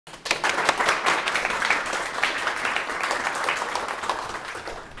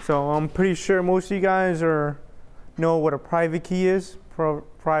So I'm pretty sure most of you guys know what a private key is,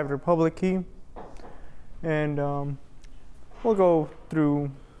 private or public key. And we'll go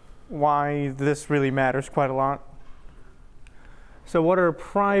through why this really matters quite a lot. So what are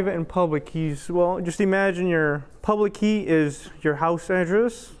private and public keys? Well, just imagine your public key is your house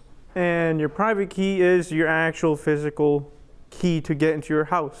address, and your private key is your actual physical key to get into your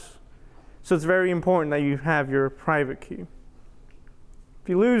house. So it's very important that you have your private key. If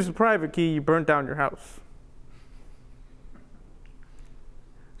you lose the private key, you burnt down your house.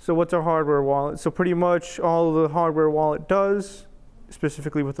 So what's a hardware wallet? So pretty much all the hardware wallet does,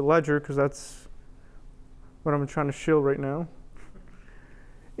 specifically with the ledger, because that's what I'm trying to show right now,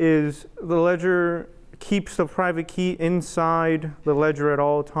 is the ledger keeps the private key inside the ledger at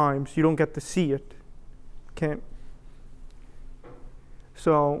all times. You don't get to see it. Can't.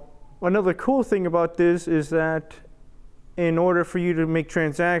 So another cool thing about this is that in order for you to make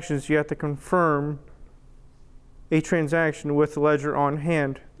transactions, you have to confirm a transaction with the ledger on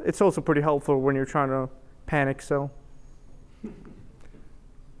hand. It's also pretty helpful when you're trying to panic sell.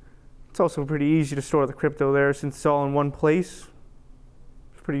 It's also pretty easy to store the crypto there since it's all in one place.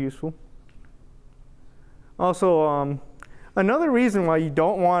 It's pretty useful. Also, another reason why you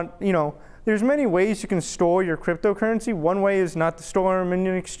don't want, there's many ways you can store your cryptocurrency. One way is not to store them in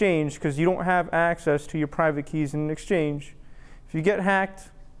an exchange because you don't have access to your private keys in an exchange. If you get hacked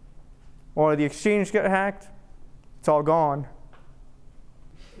or the exchange get hacked, it's all gone.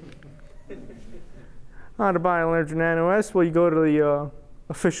 How to buy a Ledger Nano S? Well, you go to the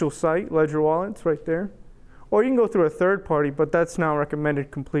official site, Ledger Wallet, it's right there. Or you can go through a third party, but that's not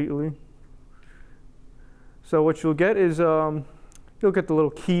recommended completely. So what you'll get is you'll get the little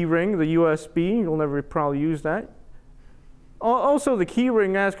key ring, the USB. You'll never probably use that. Also, the key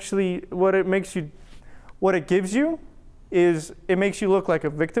ring actually, what it gives you is it makes you look like a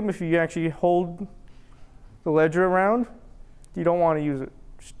victim if you actually hold the ledger around. You don't want to use it,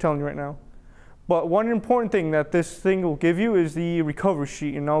 just telling you right now. But one important thing that this thing will give you is the recovery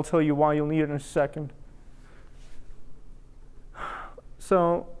sheet, and I'll tell you why you'll need it in a second.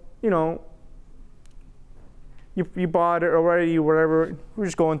 So, you bought it already, whatever. We're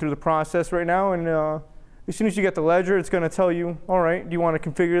just going through the process right now, and as soon as you get the ledger, it's going to tell you, all right, do you want to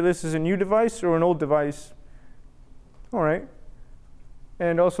configure this as a new device or an old device? All right.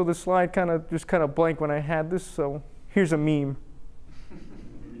 And also this slide just kind of blank when I had this, so here's a meme.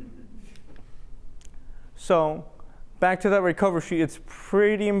 So back to that recovery sheet, it's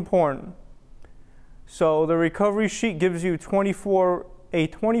pretty important. So the recovery sheet gives you a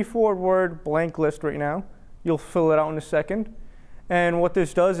 24-word blank list right now. You'll fill it out in a second. And what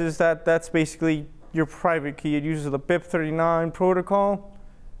this does is that's basically your private key. It uses the BIP39 protocol.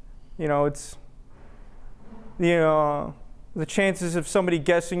 It's the chances of somebody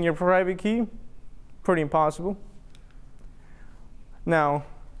guessing your private key, pretty impossible. Now,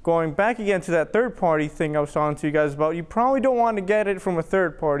 going back again to that third party thing I was talking to you guys about, you probably don't want to get it from a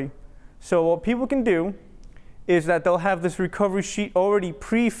third party. So what people can do is that they'll have this recovery sheet already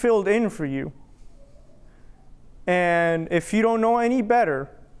pre-filled in for you. And if you don't know any better,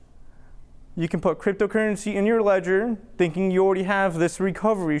 you can put cryptocurrency in your ledger thinking you already have this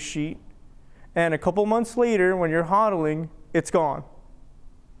recovery sheet. And a couple months later, when you're hodling, it's gone.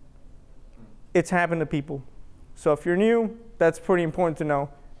 It's happened to people. So if you're new, that's pretty important to know.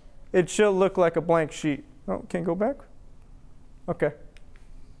 It should look like a blank sheet. Oh, can't go back? OK.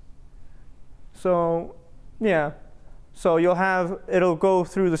 So yeah. So it'll go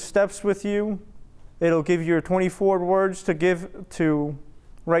through the steps with you. It'll give you your 24 words to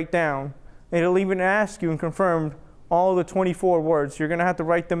write down. It'll even ask you and confirm all the 24 words. You're going to have to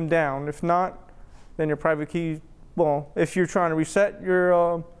write them down. If not, then your private key, well, if you're trying to reset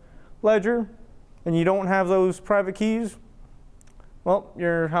your ledger and you don't have those private keys, well,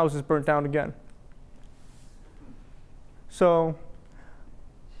 your house is burnt down again. So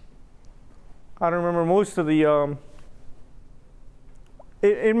I don't remember most of the,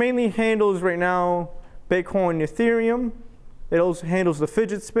 it mainly handles right now Bitcoin, Ethereum. It also handles the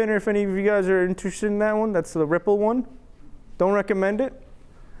fidget spinner if any of you guys are interested in that one. That's the Ripple one. Don't recommend it.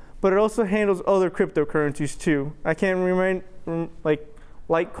 But it also handles other cryptocurrencies too. I can't remember, like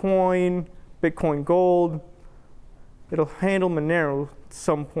Litecoin, Bitcoin Gold. It'll handle Monero at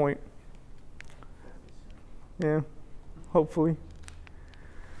some point. Yeah, hopefully.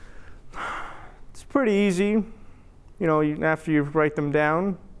 It's pretty easy, after you write them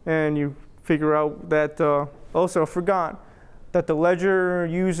down and you figure out that, also I forgot that the ledger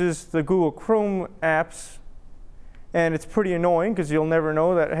uses the Google Chrome apps, And it's pretty annoying because you'll never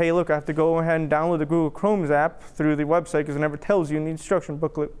know that, hey, look, I have to go ahead and download the Google Chrome's app through the website because it never tells you in the instruction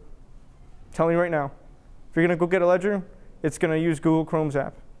booklet. I'm telling you right now. If you're going to go get a ledger, it's going to use Google Chrome's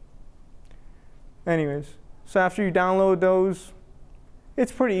app. Anyways, so after you download those,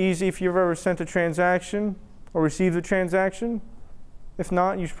 it's pretty easy if you've ever sent a transaction or received a transaction. If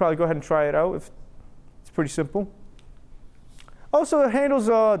not, you should probably go ahead and try it out. It's pretty simple. Also, it handles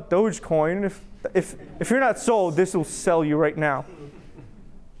Dogecoin. If you're not sold, this will sell you right now.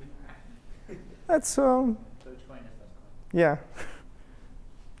 That's yeah.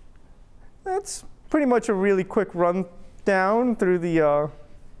 That's pretty much a really quick rundown through the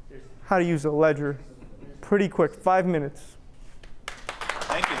how to use a ledger. Pretty quick, 5 minutes.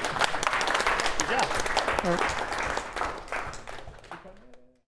 Thank you. Good job. All right.